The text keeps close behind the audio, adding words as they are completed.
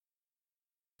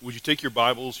Would you take your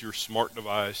Bibles, your smart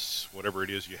device, whatever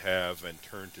it is you have, and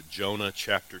turn to Jonah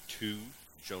chapter 2?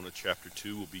 Jonah chapter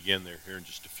 2. We'll begin there here in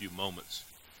just a few moments.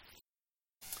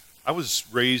 I was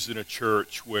raised in a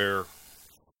church where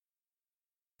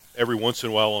every once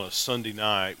in a while on a Sunday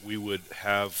night we would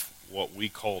have what we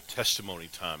call testimony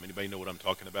time. Anybody know what I'm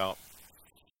talking about?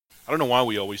 I don't know why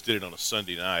we always did it on a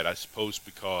Sunday night. I suppose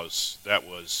because that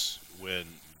was when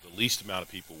the least amount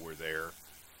of people were there.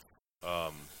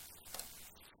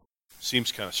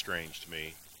 Seems kind of strange to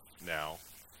me now.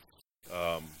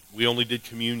 We only did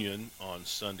communion on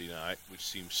Sunday night, which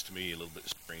seems to me a little bit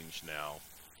strange now.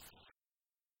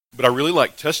 But I really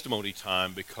like testimony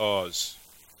time because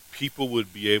people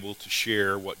would be able to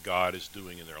share what God is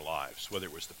doing in their lives, whether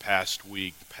it was the past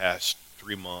week, the past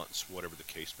 3 months, whatever the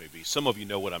case may be. Some of you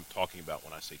know what I'm talking about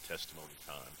when I say testimony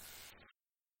time.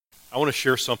 I want to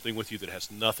share something with you that has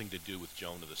nothing to do with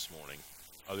Jonah this morning,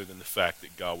 other than the fact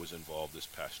that God was involved this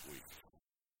past week.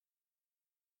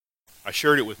 I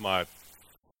shared it with my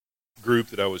group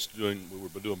that I was doing. We were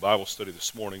doing Bible study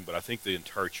this morning, but I think the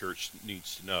entire church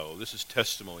needs to know. This is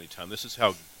testimony time. This is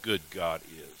how good God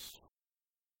is.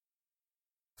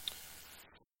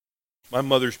 My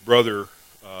mother's brother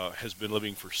has been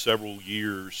living for several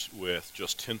years with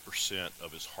just 10%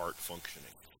 of his heart functioning.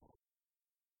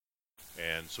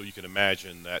 And so you can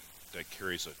imagine that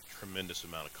carries a tremendous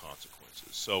amount of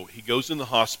consequences. So he goes in the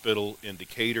hospital in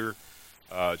Decatur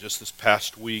just this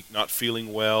past week, not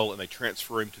feeling well, and they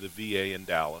transfer him to the VA in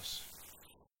Dallas.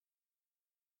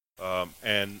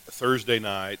 And Thursday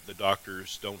night, the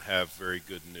doctors don't have very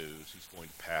good news. He's going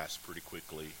to pass pretty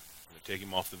quickly. They take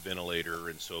him off the ventilator,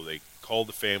 and so they called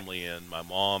the family in. My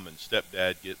mom and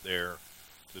stepdad get there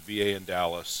to the VA in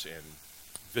Dallas and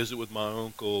visit with my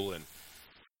uncle, and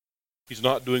he's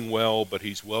not doing well, but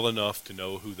he's well enough to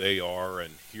know who they are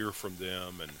and hear from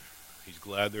them, and he's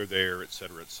glad they're there,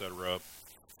 etc., etc.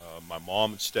 My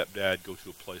mom and stepdad go to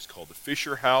a place called the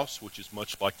Fisher House, which is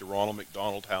much like the Ronald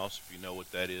McDonald House, if you know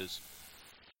what that is.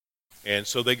 And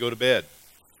so they go to bed.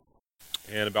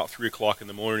 And about 3 o'clock in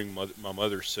the morning, my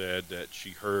mother said that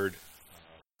she heard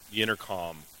the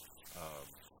intercom,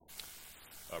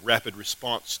 a rapid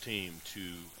response team to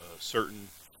a certain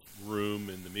room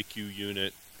in the MICU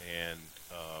unit, and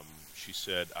she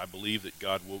said, "I believe that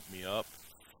God woke me up,"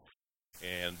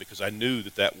 and because I knew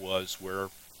that was where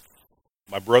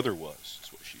my brother was,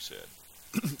 is what she said.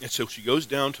 And so she goes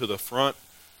down to the front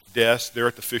desk there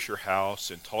at the Fisher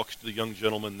House and talks to the young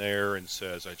gentleman there and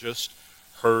says, "I just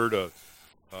heard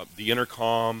the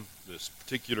intercom, this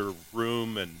particular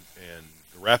room, and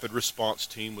the rapid response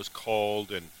team was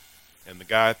called, and the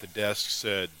guy at the desk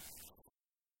said,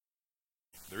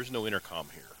 'There's no intercom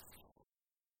here.'"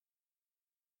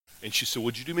 And she said,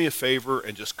 "Would you do me a favor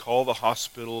and just call the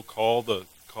hospital, call the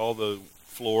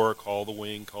floor, call the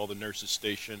wing, call the nurses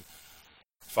station,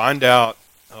 find out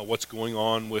what's going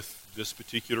on with this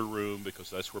particular room, because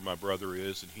that's where my brother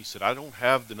is." And he said, "I don't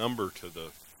have the number to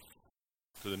the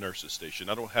nurses station.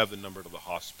 I don't have the number to the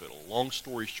hospital." Long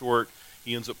story short,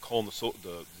 he ends up calling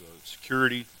the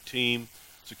security team.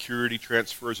 Security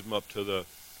transfers him up to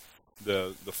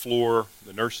the floor,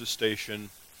 the nurses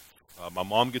station. My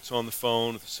mom gets on the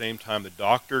phone at the same time. The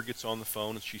doctor gets on the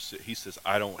phone, and he says,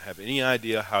 "I don't have any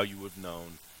idea how you would have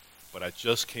known, but I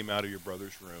just came out of your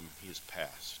brother's room. He has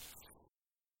passed."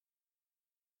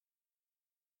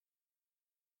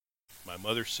 My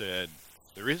mother said,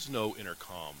 "There is no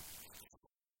intercom in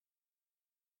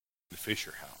the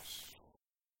Fisher House.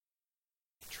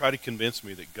 Try to convince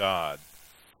me that God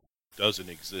doesn't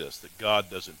exist, that God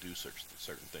doesn't do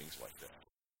certain things like that."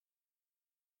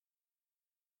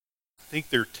 I think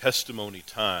they're testimony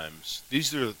times.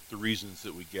 These are the reasons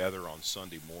that we gather on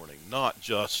Sunday morning, not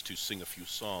just to sing a few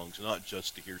songs, not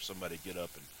just to hear somebody get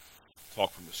up and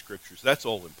talk from the scriptures. That's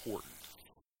all important.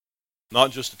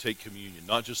 Not just to take communion,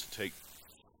 not just to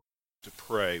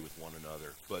pray with one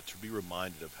another, but to be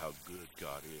reminded of how good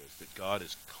God is, that God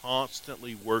is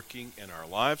constantly working in our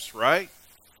lives, right?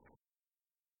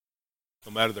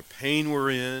 No matter the pain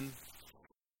we're in,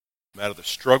 no matter the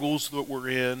struggles that we're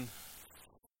in,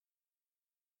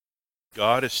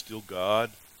 God is still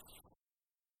God.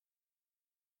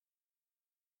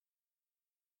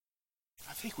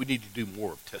 I think we need to do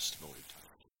more of testimony time.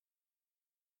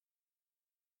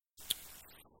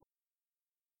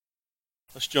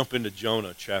 Let's jump into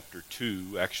Jonah chapter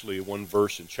 2, actually one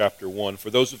verse in chapter 1. For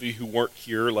those of you who weren't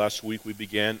here last week, we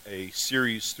began a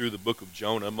series through the book of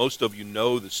Jonah. Most of you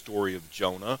know the story of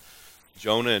Jonah.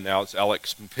 Jonah, and as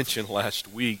Alex mentioned last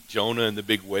week, Jonah and the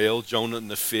big whale, Jonah and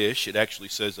the fish. It actually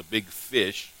says a big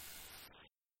fish.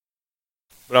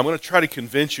 But I'm going to try to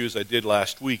convince you, as I did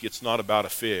last week, it's not about a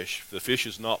fish. The fish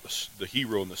is not the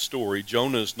hero in the story.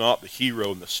 Jonah is not the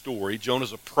hero in the story.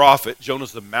 Jonah's a prophet.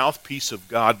 Jonah's the mouthpiece of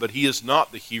God, but he is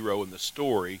not the hero in the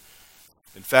story.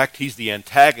 In fact, he's the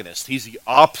antagonist. He's the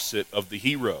opposite of the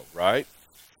hero, right?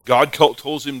 God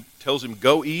tells him,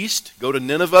 go east, go to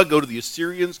Nineveh, go to the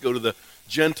Assyrians, go to the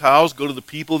Gentiles, go to the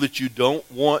people that you don't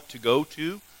want to go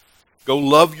to. Go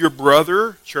love your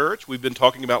brother, church. We've been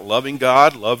talking about loving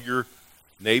God, love your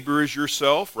neighbor as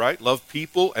yourself, right? Love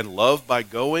people and love by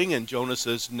going. And Jonah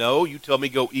says, no, you tell me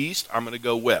go east, I'm going to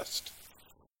go west.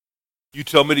 You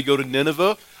tell me to go to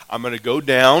Nineveh, I'm going to go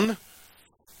down.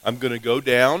 I'm going to go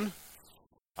down.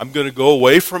 I'm going to go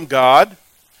away from God.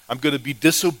 I'm going to be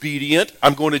disobedient.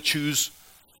 I'm going to choose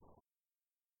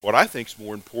what I think is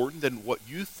more important than what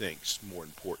you think is more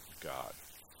important to God.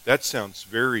 That sounds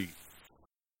very,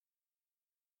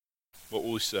 what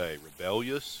will we say,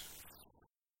 rebellious,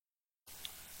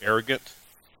 arrogant,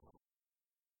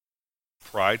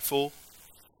 prideful.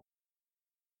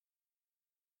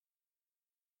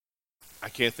 I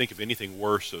can't think of anything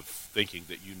worse of thinking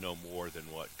that you know more than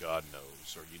what God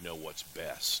knows, or you know what's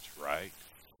best, right?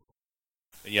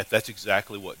 And yet that's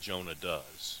exactly what Jonah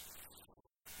does.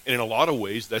 And in a lot of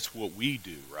ways, that's what we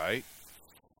do, right?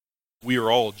 We are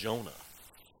all Jonah.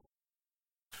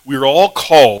 We are all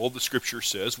called, the scripture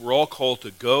says, we're all called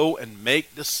to go and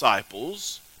make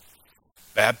disciples,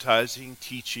 baptizing,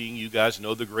 teaching. You guys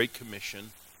know the Great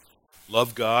Commission.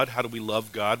 Love God. How do we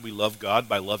love God? We love God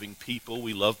by loving people.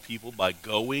 We love people by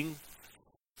going.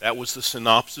 That was the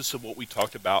synopsis of what we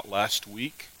talked about last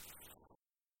week.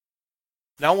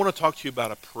 Now I want to talk to you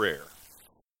about a prayer.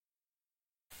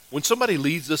 When somebody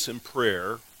leads us in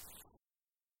prayer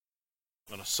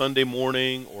on a Sunday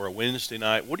morning or a Wednesday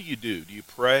night, what do? Do you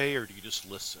pray or do you just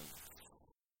listen?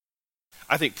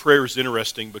 I think prayer is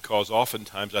interesting because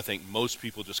oftentimes I think most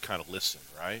people just kind of listen,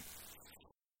 right?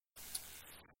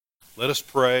 Let us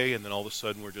pray, and then all of a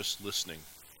sudden we're just listening.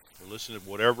 We're listening to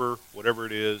whatever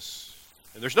it is.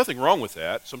 And there's nothing wrong with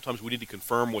that. Sometimes we need to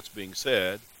confirm what's being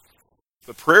said.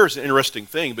 But prayer is an interesting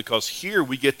thing because here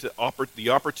we get to the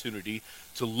opportunity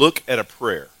to look at a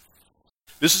prayer.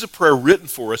 This is a prayer written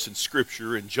for us in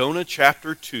Scripture in Jonah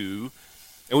chapter 2,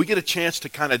 and we get a chance to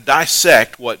kind of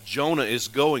dissect what Jonah is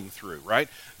going through, right?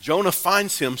 Jonah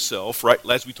finds himself, right,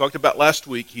 as we talked about last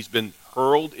week, he's been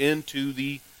hurled into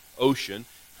the ocean,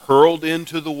 hurled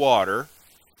into the water.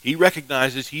 He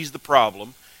recognizes he's the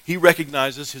problem. He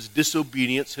recognizes his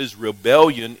disobedience, his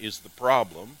rebellion is the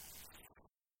problem.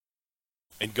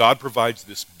 And God provides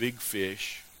this big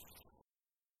fish,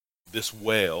 this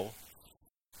whale,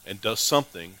 and does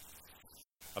something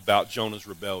about Jonah's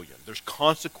rebellion. There's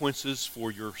consequences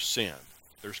for your sin.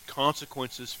 There's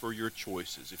consequences for your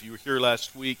choices. If you were here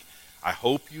last week, I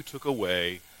hope you took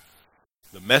away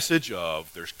the message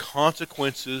of there's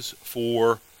consequences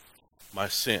for my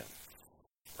sin.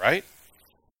 Right?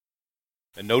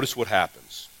 And notice what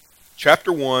happens.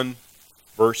 Chapter 1,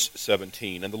 verse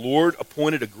 17. And the Lord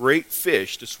appointed a great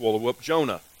fish to swallow up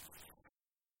Jonah.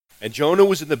 And Jonah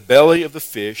was in the belly of the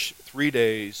fish 3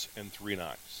 days and 3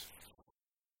 nights.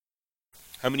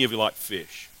 How many of you like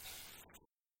fish?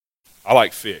 I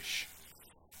like fish,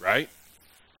 right?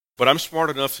 But I'm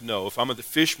smart enough to know if I'm at the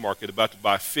fish market about to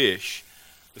buy fish,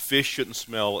 the fish shouldn't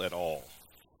smell at all.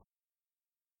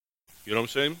 You know what I'm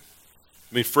saying?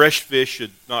 I mean, fresh fish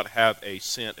should not have a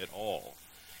scent at all.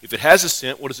 If it has a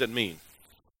scent, what does that mean?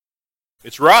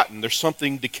 It's rotten. There's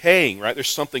something decaying, right? There's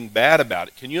something bad about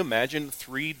it. Can you imagine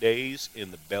 3 days in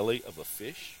the belly of a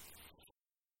fish?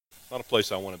 Not a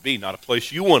place I want to be, not a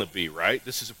place you want to be, right?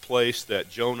 This is a place that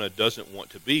Jonah doesn't want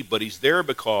to be, but he's there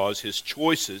because his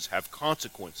choices have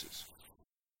consequences.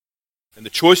 And the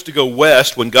choice to go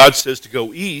west when God says to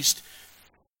go east,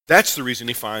 that's the reason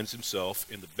he finds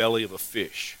himself in the belly of a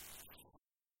fish.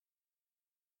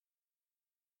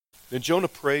 Then Jonah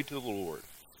prayed to the Lord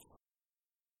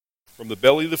from the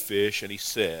belly of the fish, and he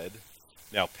said,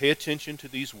 now pay attention to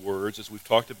these words, as we've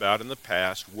talked about in the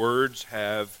past. Words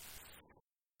have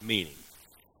meaning.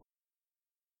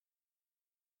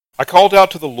 I called out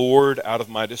to the Lord out of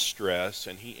my distress,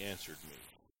 and he answered me.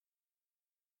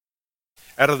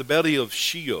 Out of the belly of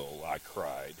Sheol I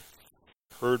cried,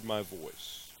 heard my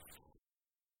voice.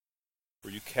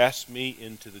 For you cast me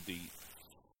into the deep,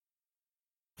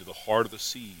 to the heart of the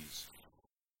seas.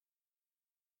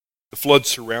 The flood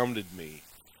surrounded me.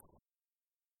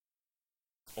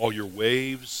 All your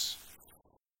waves,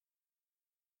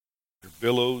 your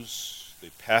billows, they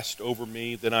passed over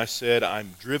me. Then I said,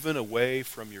 I'm driven away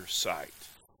from your sight.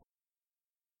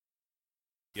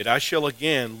 Yet I shall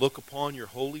again look upon your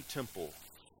holy temple.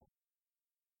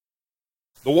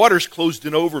 The waters closed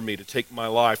in over me to take my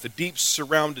life. The deeps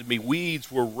surrounded me.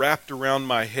 Weeds were wrapped around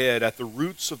my head. At the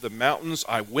roots of the mountains,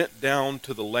 I went down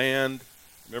to the land.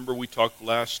 Remember we talked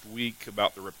last week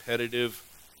about the repetitive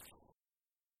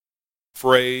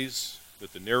phrase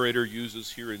that the narrator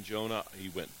uses here in Jonah. He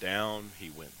went down,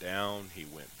 he went down, he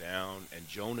went down. And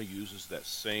Jonah uses that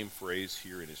same phrase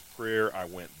here in his prayer. I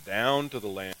went down to the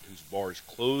land whose bars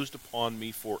closed upon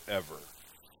me forever.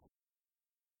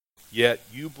 Yet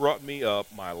you brought me up,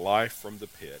 my life from the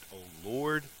pit. O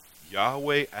Lord,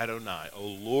 Yahweh Adonai, O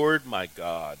Lord my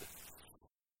God,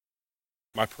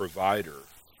 my provider.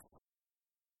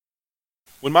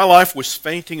 When my life was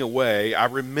fainting away, I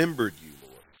remembered you,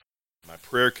 Lord. My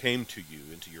prayer came to you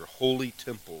into your holy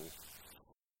temple.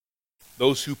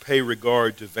 Those who pay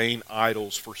regard to vain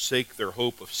idols forsake their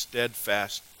hope of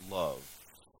steadfast love.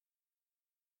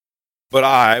 But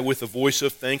I, with a voice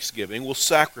of thanksgiving, will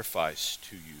sacrifice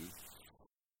to you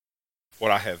what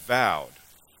I have vowed.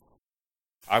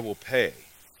 I will pay.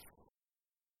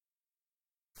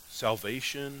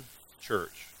 Salvation,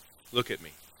 church, look at me.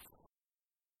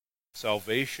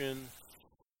 Salvation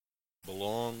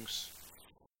belongs.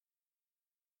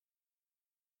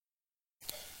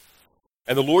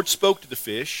 And the Lord spoke to the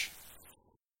fish,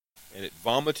 and it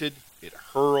vomited, it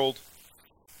hurled,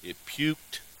 it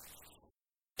puked.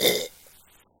 You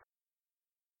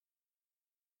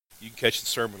can catch the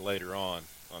sermon later on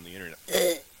the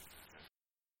internet.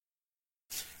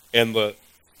 And the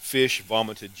fish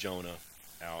vomited Jonah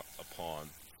out upon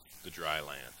the dry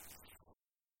land.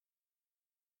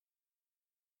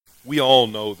 We all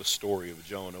know the story of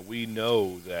Jonah. We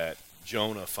know that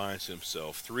Jonah finds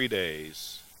himself 3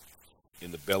 days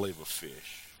in the belly of a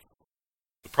fish.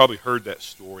 We probably heard that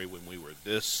story when we were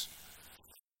this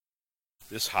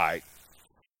height,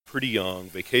 pretty young,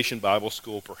 vacation Bible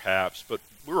school perhaps, but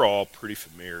we're all pretty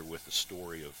familiar with the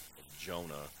story of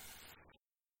Jonah.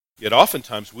 Yet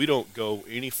oftentimes we don't go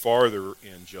any farther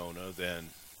in Jonah than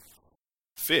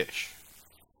fish.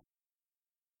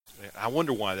 I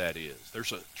wonder why that is.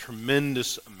 There's a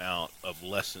tremendous amount of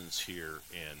lessons here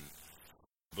in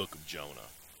the book of Jonah,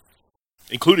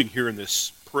 including here in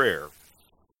this prayer.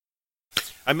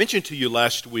 I mentioned to you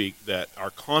last week that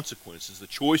our consequences, the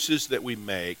choices that we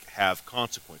make, have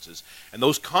consequences. And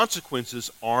those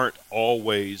consequences aren't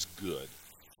always good.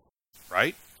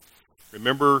 Right?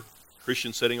 Remember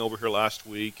Christian sitting over here last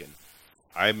week and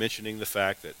I mentioning the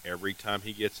fact that every time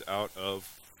he gets out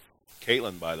of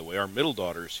Caitlin, by the way, our middle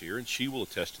daughter is here, and she will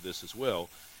attest to this as well.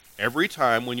 Every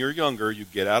time when you're younger, you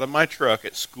get out of my truck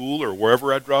at school or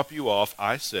wherever I drop you off,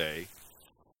 I say,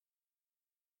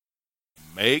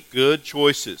 make good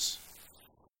choices.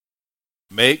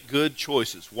 Make good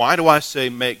choices. Why do I say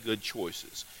make good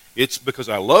choices? It's because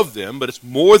I love them, but it's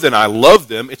more than I love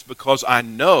them. It's because I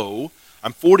know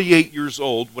I'm 48 years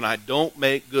old. When I don't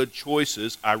make good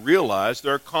choices, I realize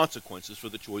there are consequences for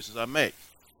the choices I make.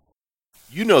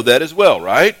 You know that as well,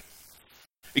 right?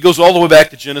 It goes all the way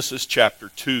back to Genesis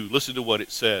chapter 2. Listen to what it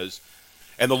says.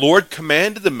 And the Lord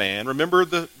commanded the man, remember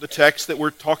the text that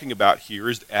we're talking about here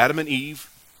is Adam and Eve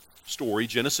story,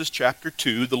 Genesis chapter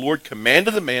 2. The Lord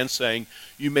commanded the man, saying,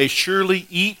 you may surely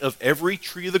eat of every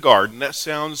tree of the garden. That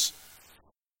sounds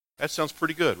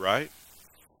pretty good, right?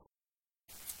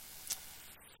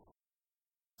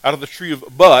 Out of the tree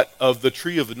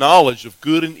of the knowledge of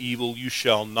good and evil you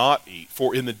shall not eat.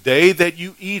 For in the day that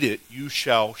you eat it, you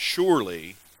shall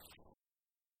surely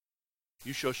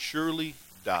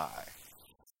die.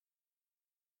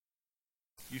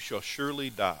 You shall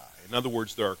surely die. In other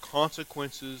words, there are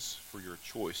consequences for your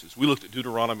choices. We looked at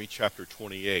Deuteronomy chapter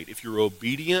 28. If you're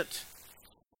obedient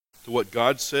to what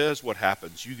God says, what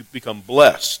happens? You become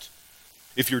blessed.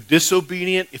 If you're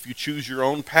disobedient, if you choose your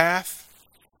own path,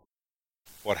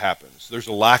 what happens? There's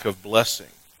a lack of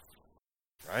blessing,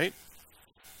 right?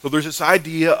 So there's this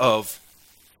idea of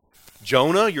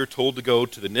Jonah, you're told to go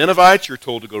to the Ninevites, you're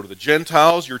told to go to the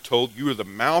Gentiles, you're told you are the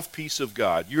mouthpiece of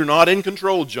God. You're not in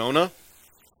control, Jonah.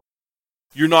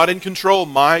 You're not in control,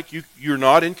 Mike. You're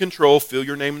not in control. Fill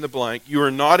your name in the blank. You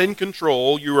are not in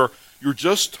control. You're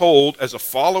just told as a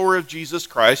follower of Jesus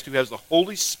Christ who has the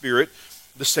Holy Spirit,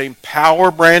 the same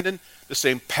power, Brandon, the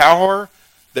same power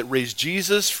that raised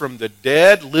Jesus from the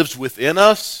dead lives within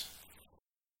us.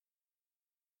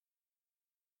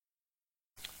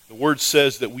 The Word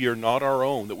says that we are not our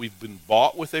own, that we've been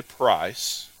bought with a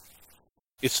price.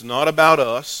 It's not about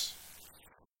us.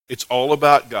 It's all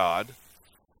about God.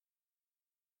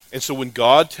 And so when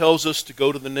God tells us to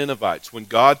go to the Ninevites, when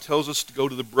God tells us to go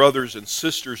to the brothers and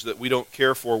sisters that we don't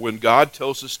care for, when God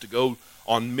tells us to go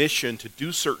on mission to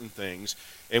do certain things,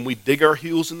 and we dig our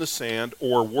heels in the sand,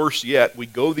 or worse yet, we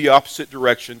go the opposite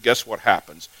direction, guess what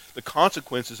happens? The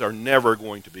consequences are never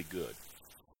going to be good.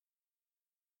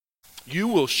 You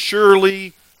will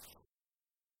surely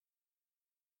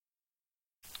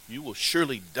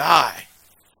die.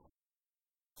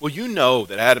 Well, you know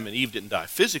that Adam and Eve didn't die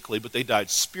physically, but they died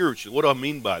spiritually. What do I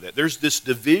mean by that? There's this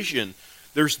division,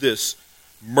 there's this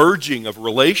merging of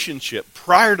relationship.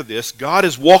 Prior to this, God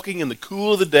is walking in the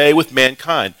cool of the day with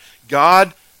mankind.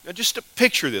 God, now just to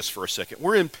picture this for a second.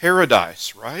 We're in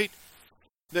paradise, right?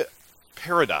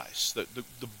 Paradise, the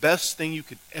best thing you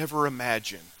could ever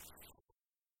imagine.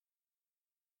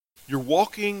 You're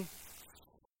walking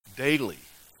daily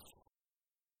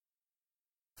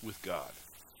with God.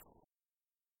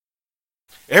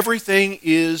 Everything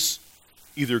is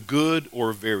either good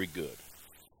or very good.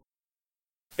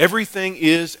 Everything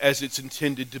is as it's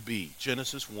intended to be.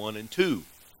 Genesis 1 and 2.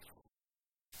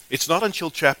 It's not until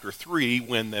chapter 3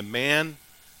 when the man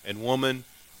and woman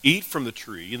eat from the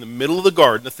tree in the middle of the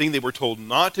garden, the thing they were told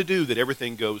not to do, that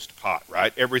everything goes to pot,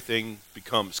 right? Everything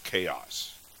becomes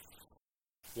chaos.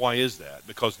 Why is that?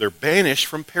 Because they're banished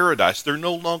from paradise. They're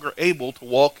no longer able to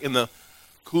walk in the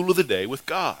cool of the day with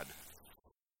God.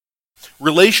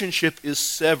 Relationship is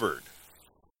severed.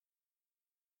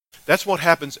 That's what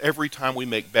happens every time we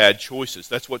make bad choices.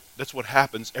 That's what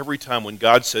happens every time when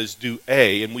God says do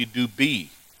A and we do B.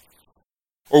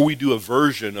 Or we do a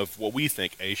version of what we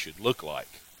think A should look like.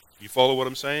 You follow what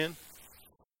I'm saying?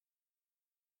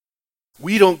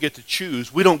 We don't get to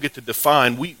choose. We don't get to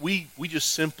define. We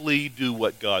just simply do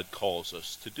what God calls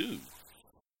us to do.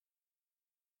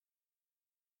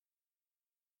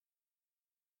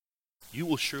 You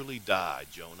will surely die,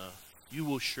 Jonah. You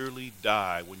will surely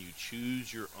die when you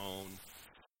choose your own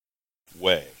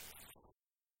way.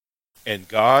 And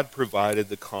God provided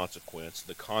the consequence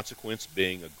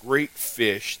being a great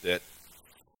fish that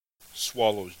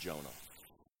swallows Jonah.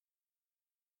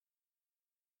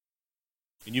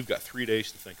 And you've got 3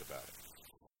 days to think about it.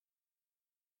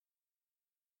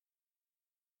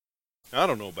 Now, I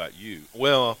don't know about you.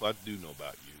 Well, I do know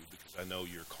about you because I know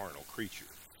you're a carnal creature.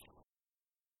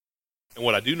 And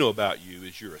what I do know about you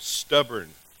is you're a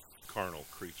stubborn carnal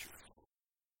creature.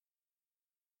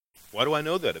 Why do I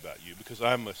know that about you? Because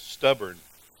I'm a stubborn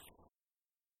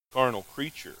carnal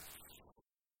creature.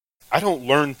 I don't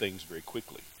learn things very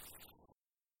quickly.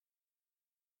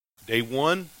 Day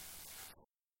one,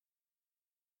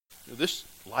 this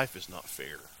life is not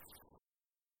fair.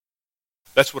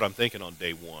 That's what I'm thinking on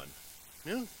day one.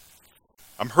 Yeah.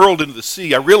 I'm hurled into the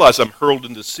sea. I realize I'm hurled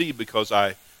into the sea because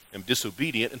I am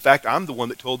disobedient. In fact, I'm the one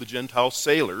that told the Gentile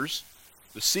sailors,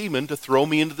 the seamen, to throw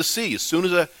me into the sea. As soon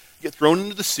as I get thrown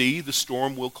into the sea, the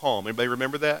storm will calm. Anybody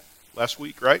remember that last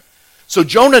week, right? So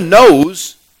Jonah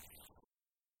knows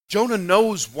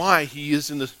why he is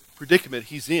in the predicament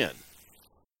he's in.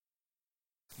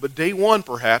 But day one,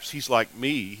 perhaps, he's like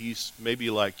me, he's maybe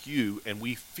like you, and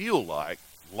we feel like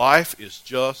life is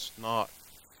just not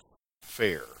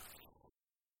fair.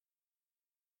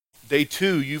 Day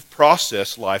two, you've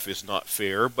processed life is not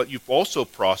fair, but you've also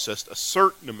processed a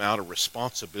certain amount of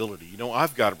responsibility. You know,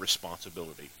 I've got a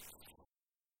responsibility.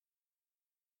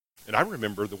 And I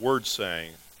remember the word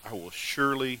saying, I will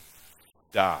surely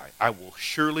die. I will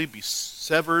surely be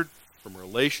severed from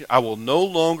relation. I will no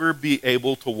longer be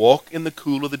able to walk in the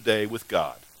cool of the day with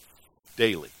God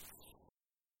daily.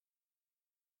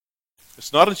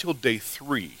 It's not until day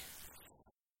 3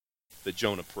 that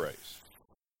Jonah prays.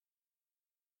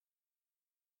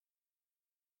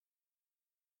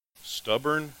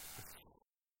 Stubborn,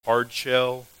 hard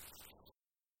shell,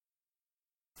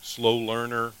 slow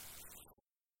learner.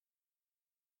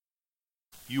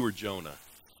 You are Jonah.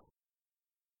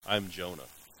 I'm Jonah.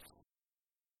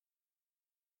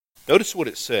 Notice what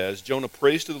it says. Jonah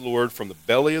prays to the Lord from the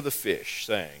belly of the fish,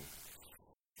 saying,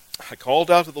 I called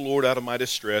out to the Lord out of my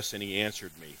distress, and he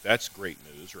answered me. That's great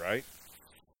news, right?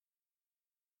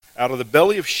 Out of the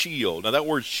belly of Sheol. Now that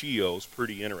word Sheol is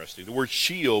pretty interesting. The word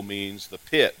Sheol means the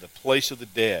pit, the place of the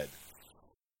dead.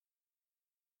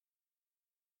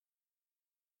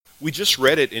 We just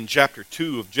read it in chapter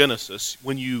 2 of Genesis.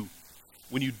 When you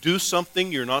do something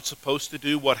you're not supposed to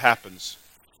do, what happens?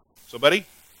 Somebody?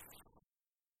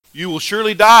 You will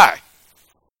surely die.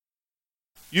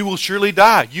 You will surely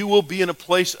die. You will be in a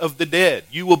place of the dead.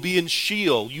 You will be in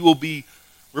Sheol. You will be...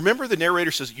 Remember the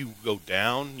narrator says you go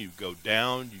down, you go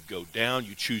down, you go down,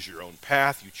 you choose your own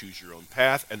path, you choose your own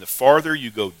path, and the farther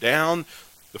you go down,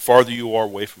 the farther you are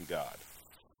away from God.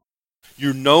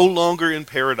 You're no longer in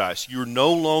paradise. You're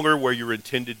no longer where you're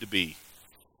intended to be.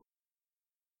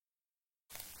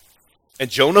 And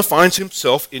Jonah finds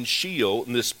himself in Sheol,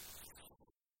 in this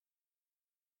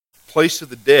place of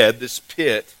the dead, this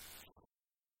pit,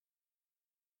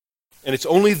 and it's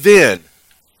only then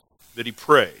that he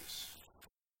prays.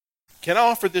 Can I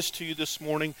offer this to you this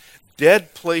morning?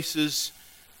 Dead places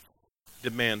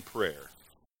demand prayer.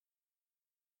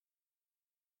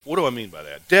 What do I mean by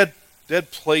that? Dead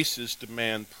places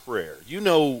demand prayer. You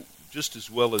know just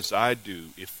as well as I do,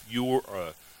 if you're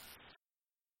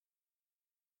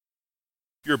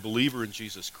a believer in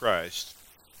Jesus Christ,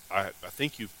 I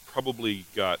think you've probably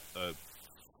got a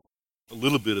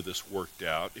little bit of this worked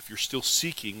out. If you're still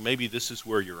seeking, maybe this is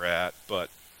where you're at, but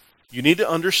you need to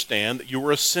understand that you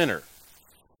are a sinner.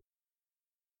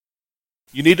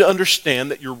 You need to understand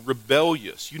that you're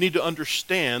rebellious. You need to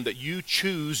understand that you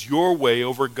choose your way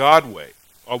over God's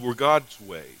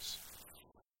ways.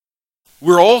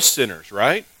 We're all sinners,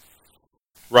 right?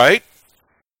 Right?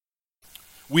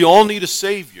 We all need a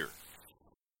Savior.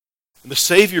 And the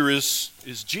Savior is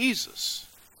Jesus.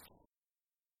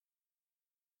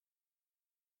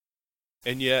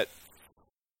 And yet,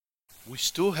 we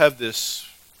still have this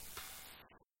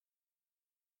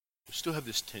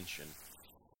tension.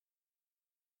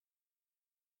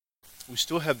 We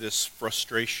still have this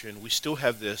frustration. We still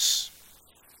have this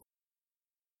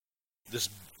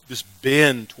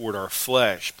bend toward our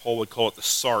flesh. Paul would call it the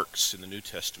sarx in the New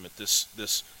Testament. The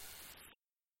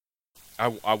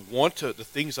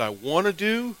things I want to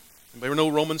do. Anybody know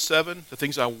Romans 7? The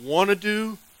things I want to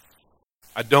do,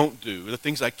 I don't do. The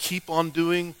things I keep on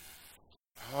doing,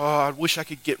 I wish I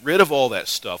could get rid of all that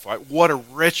stuff. What a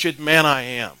wretched man I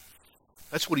am.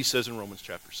 That's what he says in Romans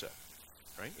chapter 7.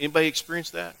 Right? Anybody experience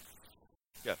that?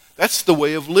 Yeah, that's the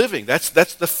way of living. That's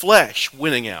the flesh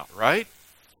winning out, right?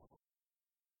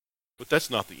 But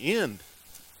that's not the end.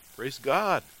 Praise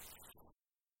God.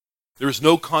 There is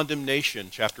no condemnation,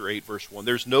 chapter 8, verse 1.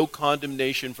 There's no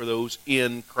condemnation for those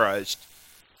in Christ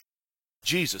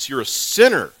Jesus. You're a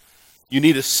sinner. You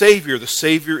need a Savior. The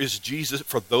Savior is Jesus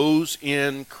for those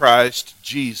in Christ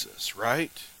Jesus,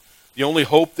 right? The only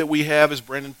hope that we have, as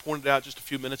Brandon pointed out just a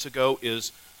few minutes ago,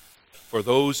 is for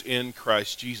those in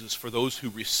Christ Jesus, for those who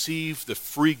receive the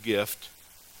free gift,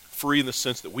 free in the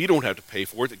sense that we don't have to pay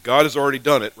for it, that God has already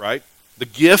done it, right? The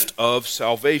gift of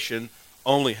salvation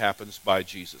only happens by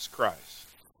Jesus Christ.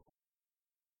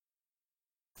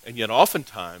 And yet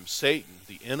oftentimes Satan,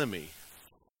 the enemy,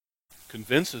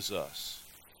 convinces us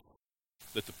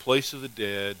that the place of the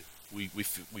dead, we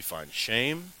find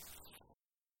shame.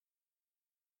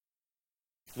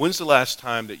 When's the last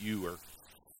time that you were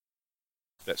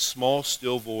that small,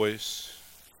 still voice,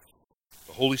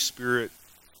 the Holy Spirit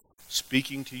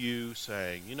speaking to you,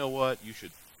 saying, you know what,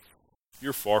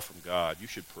 you're far from God, you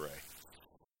should pray.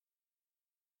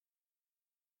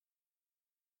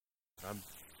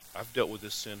 I've dealt with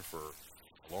this sin for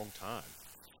a long time.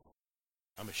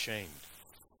 I'm ashamed.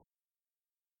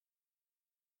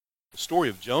 The story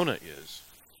of Jonah is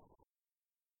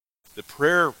that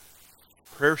prayer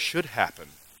should happen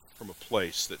from a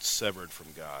place that's severed from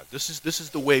God. This is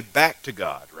the way back to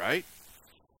God, right?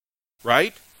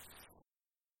 Right?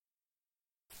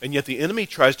 And yet the enemy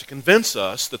tries to convince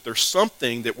us that there's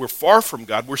something that we're far from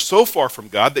God. We're so far from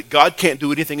God that God can't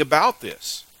do anything about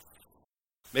this.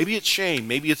 Maybe it's shame.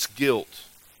 Maybe it's guilt.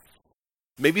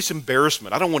 Maybe it's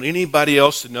embarrassment. I don't want anybody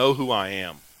else to know who I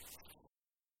am.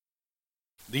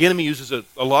 The enemy uses a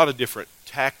lot of different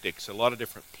tactics, a lot of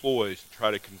different ploys to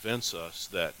try to convince us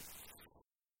that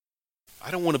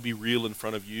I don't want to be real in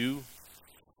front of you.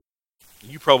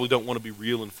 You probably don't want to be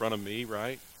real in front of me,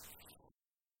 right?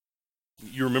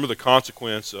 You remember the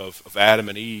consequence of Adam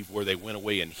and Eve where they went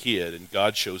away and hid, and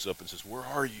God shows up and says, where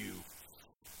are you?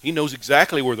 He knows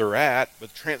exactly where they're at,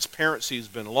 but transparency has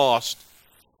been lost.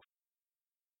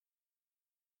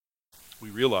 We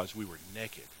realized we were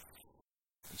naked,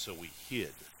 and so we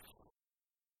hid.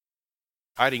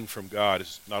 Hiding from God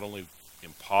is not only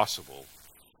impossible,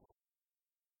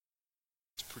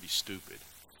 it's pretty stupid.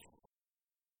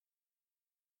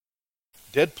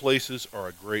 Dead places are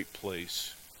a great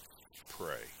place to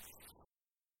pray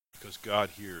because God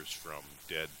hears from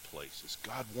dead places.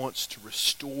 God wants to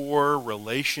restore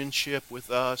relationship with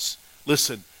us.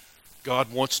 Listen,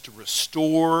 God wants to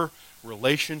restore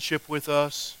relationship with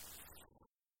us.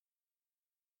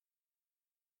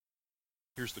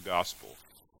 Here's the gospel.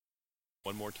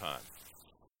 One more time.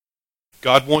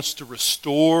 God wants to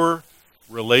restore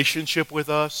relationship with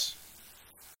us.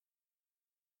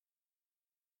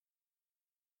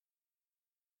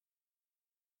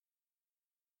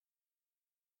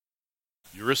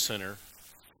 You're a sinner.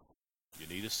 You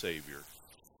need a Savior.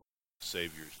 The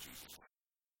Savior is Jesus.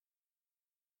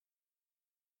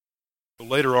 But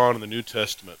later on in the New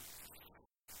Testament,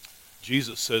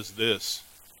 Jesus says this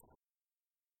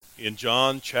in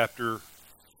John chapter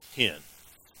 10,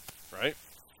 right?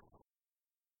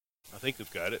 I think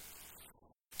they've got it.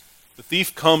 The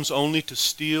thief comes only to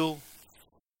steal,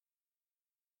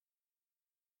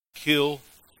 kill,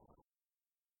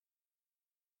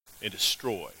 and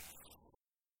destroy.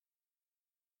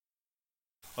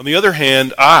 On the other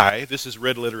hand, this is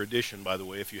red letter edition, by the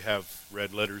way, if you have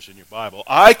red letters in your Bible,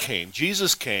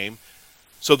 Jesus came,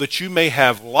 so that you may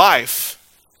have life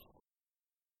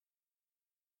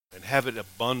and have it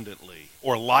abundantly,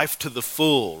 or life to the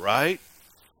full, right?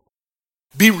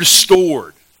 Be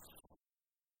restored.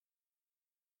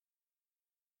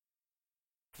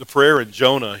 The prayer in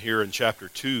Jonah here in chapter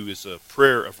 2 is a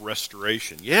prayer of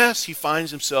restoration. Yes, he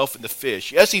finds himself in the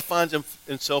fish. Yes, he finds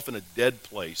himself in a dead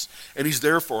place. And he's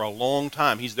there for a long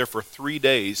time. He's there for 3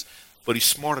 days, but he's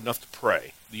smart enough to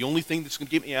pray. The only thing that's going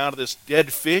to get me out of this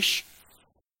dead fish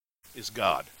is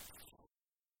God.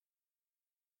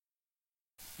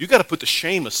 You got to put the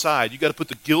shame aside. You got to put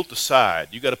the guilt aside.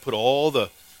 You got to put all the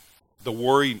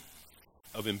worry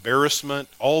of embarrassment,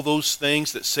 all those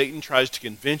things that Satan tries to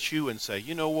convince you and say,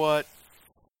 you know what?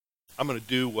 I'm going to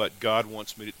do what God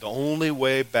wants me to. The only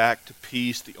way back to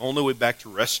peace, the only way back to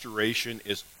restoration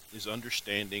is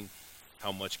understanding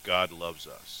how much God loves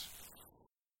us.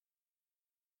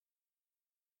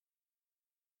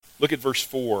 Look at verse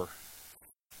 4.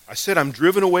 I said, I'm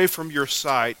driven away from your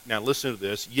sight. Now listen to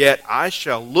this. Yet I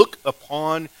shall look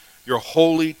upon your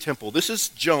holy temple. This is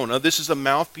Jonah. This is a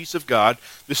mouthpiece of God.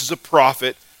 This is a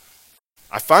prophet.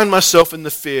 I find myself in the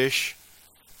fish.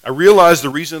 I realize the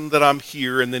reason that I'm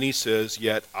here. And then he says,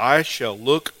 yet I shall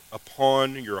look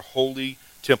upon your holy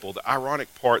temple. The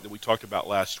ironic part that we talked about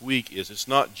last week is it's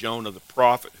not Jonah the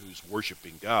prophet who's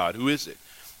worshiping God. Who is it?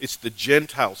 It's the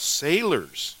Gentile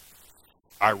sailors,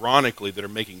 ironically, that are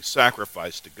making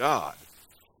sacrifice to God.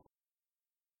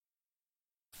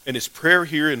 And his prayer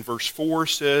here in verse 4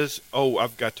 says,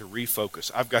 I've got to refocus.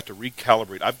 I've got to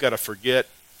recalibrate. I've got to forget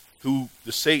who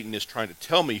the Satan is trying to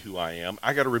tell me who I am.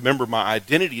 I've got to remember my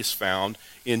identity is found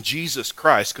in Jesus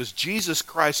Christ, because Jesus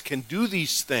Christ can do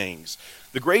these things.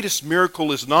 The greatest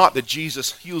miracle is not that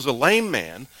Jesus heals a lame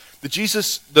man.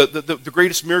 The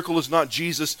greatest miracle is not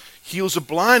Jesus heals a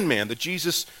blind man. The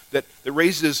Jesus that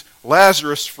raises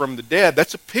Lazarus from the dead,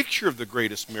 that's a picture of the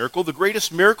greatest miracle. The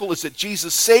greatest miracle is that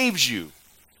Jesus saves you.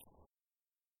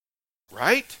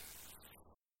 Right?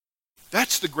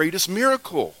 That's the greatest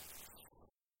miracle.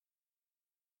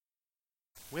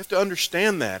 We have to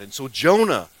understand that. And so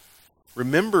Jonah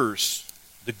remembers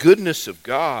the goodness of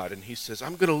God, and he says,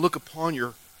 I'm going to look upon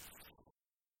your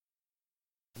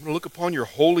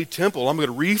holy temple. I'm going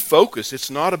to refocus. It's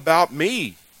not about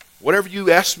me. Whatever you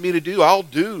ask me to do, I'll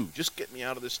do. Just get me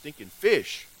out of this stinking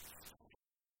fish.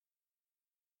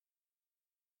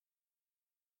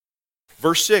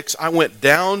 Verse 6, I went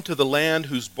down to the land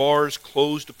whose bars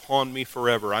closed upon me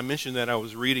forever. I mentioned that I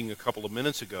was reading a couple of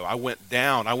minutes ago. I went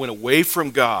down. I went away from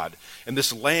God. And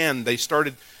this land, it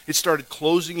started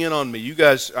closing in on me. You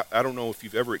guys, I don't know if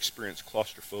you've ever experienced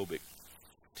claustrophobic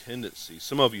tendencies.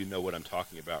 Some of you know what I'm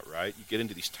talking about, right? You get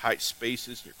into these tight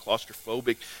spaces and you're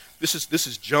claustrophobic. This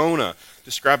is Jonah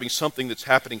describing something that's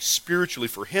happening spiritually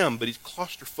for him, but he's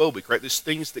claustrophobic, right? There's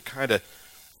things that kind of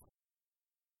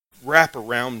wrap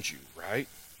around you, right?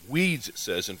 Weeds, it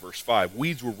says in verse 5.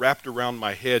 Weeds were wrapped around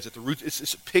my heads at the roots.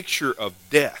 It's a picture of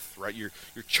death, right? You're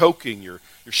choking, you're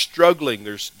struggling.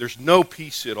 There's no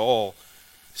peace at all.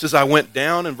 It says, I went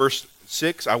down in verse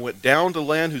 6. I went down to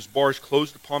land whose bars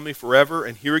closed upon me forever.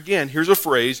 And here again, here's a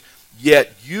phrase.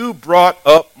 Yet you brought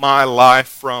up my life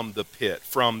from the pit,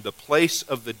 from the place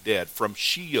of the dead, from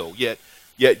Sheol. Yet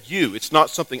you. It's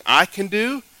not something I can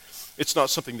do. It's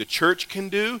not something the church can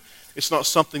do. It's not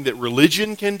something that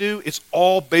religion can do. It's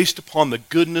all based upon the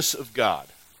goodness of God.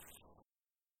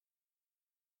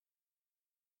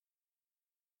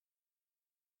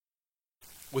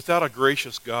 Without a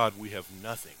gracious God, we have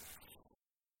nothing.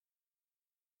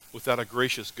 Without a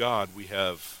gracious God, we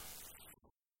have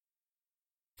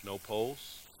no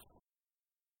pulse,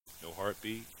 no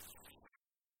heartbeat,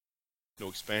 no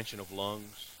expansion of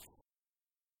lungs,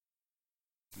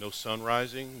 no sun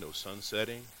rising, no sun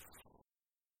setting.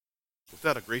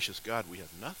 Without a gracious God, we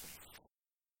have nothing.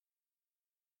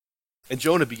 And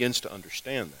Jonah begins to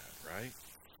understand that, right?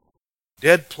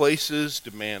 Dead places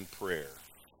demand prayer.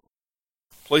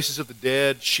 Places of the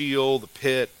dead, Sheol, the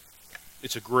pit.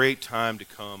 It's a great time to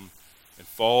come and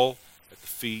fall at the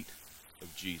feet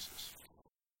of Jesus.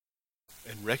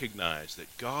 And recognize that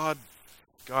God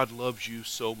loves you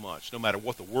so much. No matter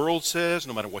what the world says,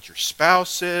 no matter what your spouse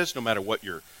says, no matter what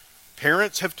your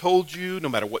parents have told you, no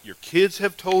matter what your kids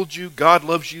have told you, God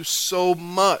loves you so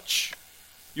much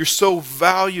You're so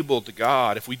valuable to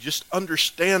God if we just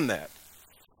understand that.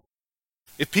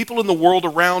 If people in the world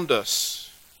around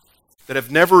us that have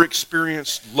never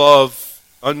experienced love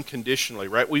unconditionally,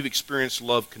 right? We've experienced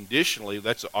love conditionally.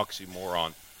 That's an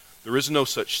oxymoron. There is no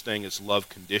such thing as love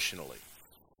conditionally.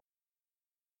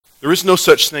 There is no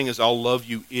such thing as I'll love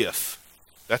you if.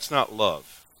 That's not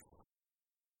love.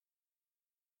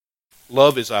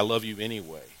 Love is I love you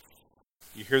anyway.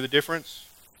 You hear the difference?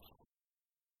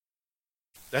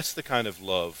 That's the kind of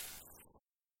love.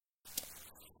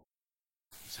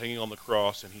 He's hanging on the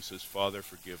cross and he says, Father,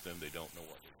 forgive them. They don't know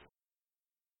what they're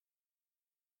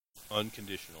doing.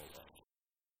 Unconditional love.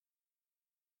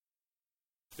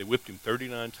 They whipped him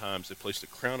 39 times. They placed a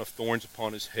crown of thorns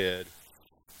upon his head.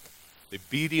 They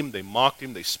beat him. They mocked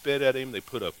him. They spit at him. They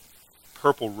put a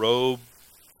purple robe,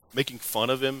 making fun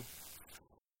of him.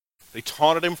 They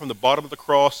taunted him from the bottom of the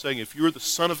cross, saying, if you are the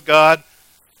Son of God,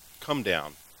 come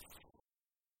down.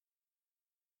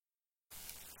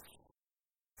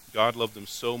 God loved them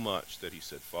so much that he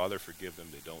said, Father, forgive them.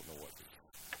 They don't know what they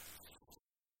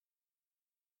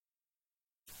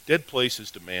do. Dead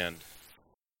places demand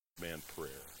prayer.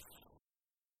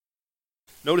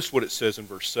 Notice what it says in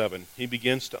verse 7. He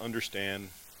begins to understand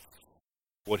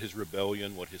what his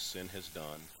rebellion, what his sin has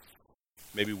done.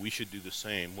 Maybe we should do the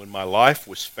same. When my life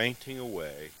was fainting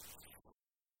away,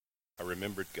 I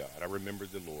remembered God. I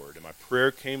remembered the Lord. And my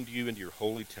prayer came to you into your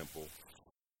holy temple.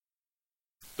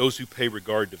 Those who pay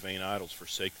regard to vain idols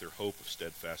forsake their hope of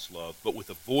steadfast love. But with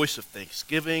a voice of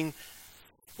thanksgiving,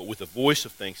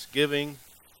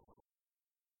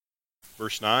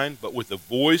 verse 9, but with a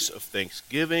voice of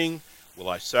thanksgiving will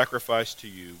I sacrifice to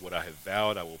you what I have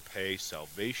vowed I will pay.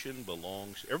 Salvation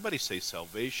belongs, everybody say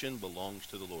salvation belongs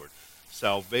to the Lord.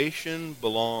 Salvation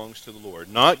belongs to the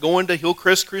Lord. Not going to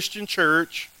Hillcrest Christian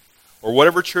Church or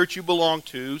whatever church you belong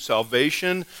to.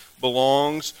 Salvation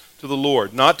belongs to the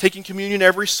Lord. Not taking communion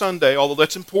every Sunday, although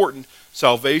that's important.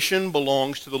 Salvation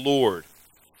belongs to the Lord.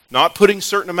 Not putting a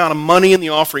certain amount of money in the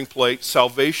offering plate.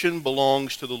 Salvation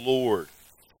belongs to the Lord.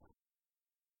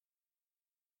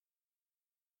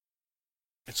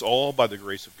 It's all by the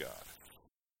grace of God.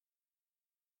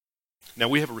 Now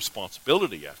we have a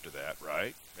responsibility after that,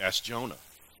 right? Ask Jonah.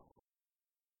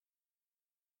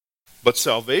 But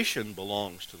salvation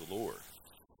belongs to the Lord.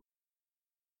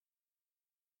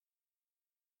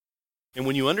 And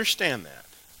when you understand that,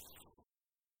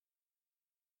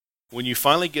 when you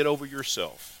finally get over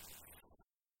yourself,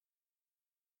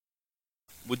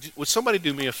 would somebody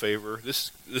do me a favor?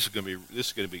 This is going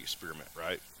to be an experiment,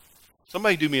 right?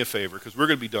 Somebody do me a favor, because we're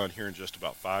going to be done here in just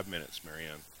about 5 minutes,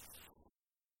 Marianne.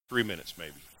 3 minutes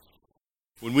maybe.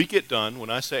 When we get done, when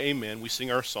I say amen, we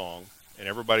sing our song, and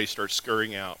everybody starts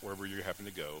scurrying out wherever you happen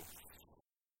to go.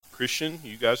 Christian,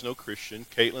 you guys know Christian.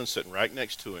 Caitlin's sitting right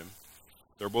next to him.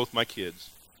 They're both my kids.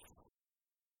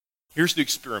 Here's the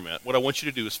experiment. What I want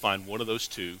you to do is find one of those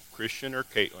two, Christian or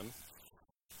Caitlin.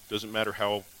 Doesn't matter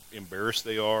how embarrassed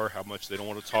they are, how much they don't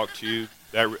want to talk to you.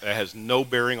 That has no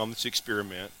bearing on this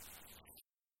experiment.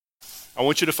 I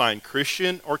want you to find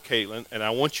Christian or Caitlin, and I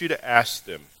want you to ask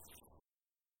them,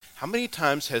 how many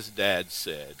times has Dad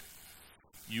said,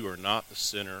 you are not the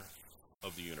center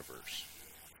of the universe?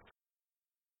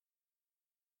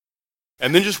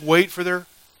 And then just wait for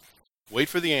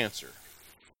the answer.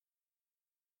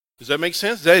 Does that make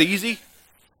sense? Is that easy?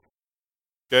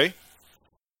 Okay.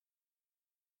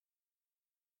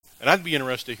 And I'd be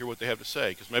interested to hear what they have to say,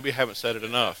 because maybe I haven't said it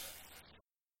enough.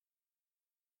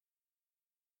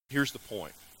 Here's the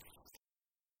point.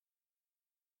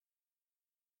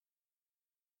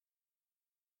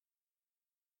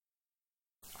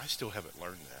 I still haven't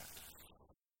learned that.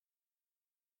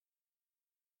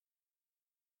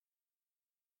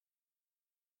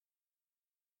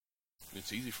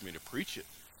 It's easy for me to preach it.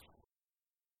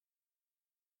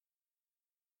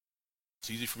 It's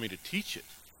easy for me to teach it.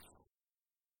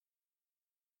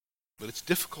 But it's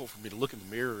difficult for me to look in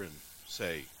the mirror and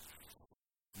say,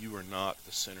 you are not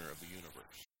the center of the universe.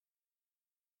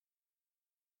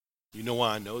 You know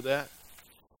why I know that?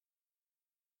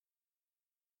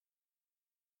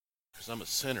 Because I'm a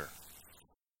sinner.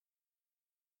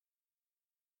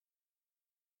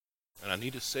 And I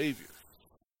need a Savior.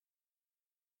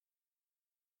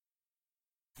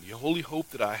 The only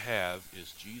hope that I have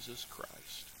is Jesus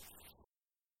Christ.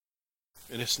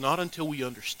 And it's not until we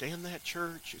understand that,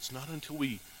 church, it's not until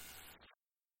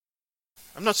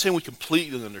I'm not saying we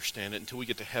completely understand it until we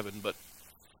get to heaven, but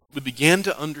we begin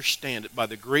to understand it by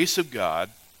the grace of God.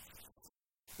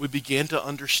 We begin to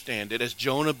understand it as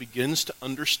Jonah begins to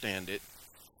understand it.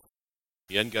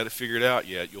 He hasn't got it figured out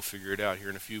yet. You'll figure it out here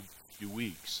in a few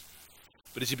weeks.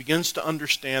 But as he begins to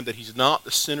understand that he's not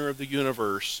the center of the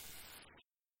universe,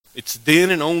 it's then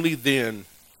and only then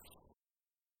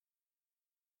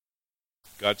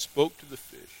God spoke to the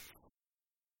fish.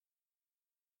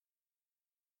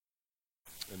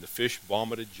 And the fish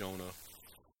vomited Jonah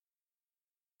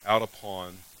out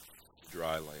upon the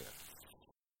dry land.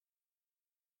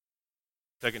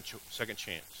 Second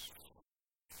chance.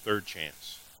 Third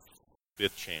chance.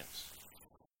 Fifth chance.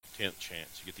 10th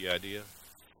chance. You get the idea?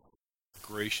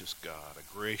 Gracious God,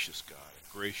 a gracious God,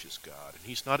 a gracious God. And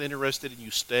he's not interested in you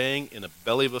staying in the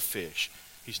belly of a fish.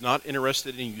 He's not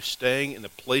interested in you staying in the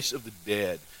place of the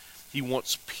dead. He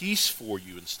wants peace for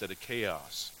you instead of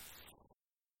chaos.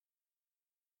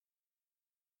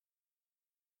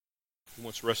 He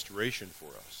wants restoration for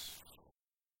us.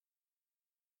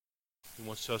 He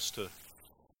wants us to,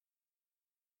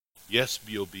 yes,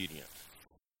 be obedient.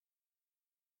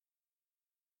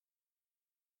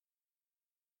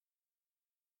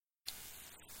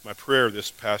 My prayer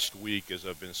this past week as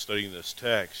I've been studying this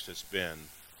text has been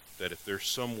that if there's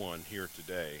someone here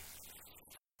today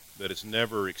that has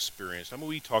never experienced, I mean,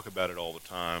 we talk about it all the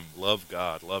time, love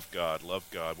God, love God, love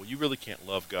God. Well, you really can't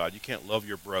love God. You can't love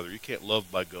your brother. You can't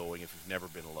love by going if you've never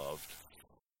been loved.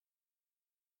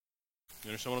 You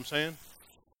understand what I'm saying?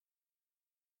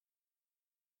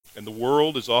 And the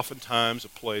world is oftentimes a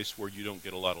place where you don't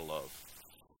get a lot of love.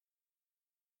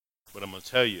 But I'm going to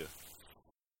tell you,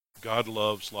 God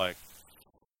loves like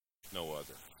no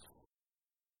other.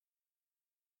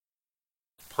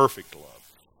 Perfect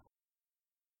love.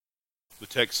 The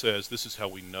text says this is how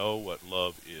we know what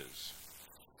love is.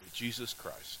 That Jesus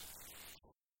Christ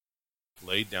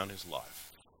laid down his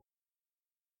life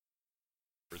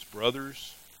for his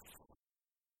brothers,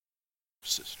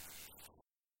 sisters.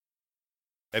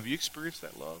 Have you experienced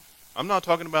that love? I'm not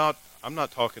talking about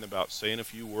saying a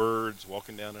few words,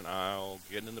 walking down an aisle,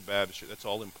 getting in the baptistry. That's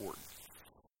all important.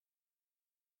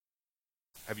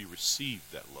 Have you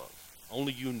received that love?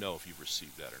 Only you know if you've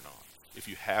received that or not. If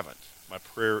you haven't, my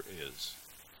prayer is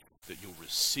that you'll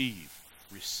receive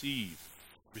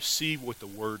what the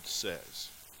Word says.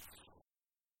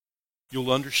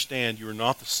 You'll understand you're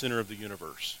not the center of the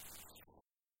universe.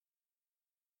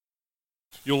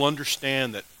 You'll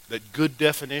understand that good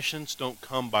definitions don't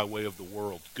come by way of the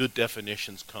world. Good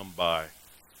definitions come by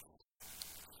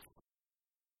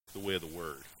the way of the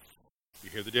Word. You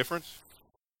hear the difference?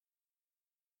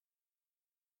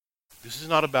 This is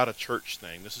not about a church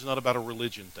thing. This is not about a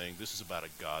religion thing. This is about a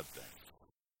God thing.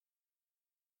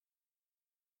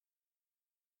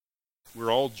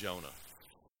 We're all Jonah.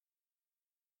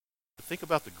 But think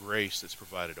about the grace that's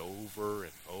provided over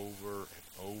and over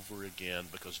and over again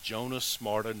because Jonah's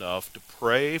smart enough to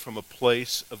pray from a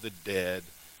place of the dead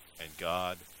and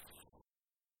God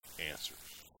answers.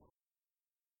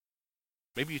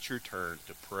 Maybe it's your turn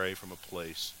to pray from a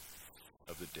place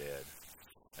of the dead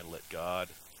and let God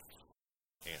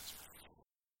answer.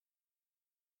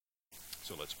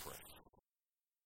 So let's pray.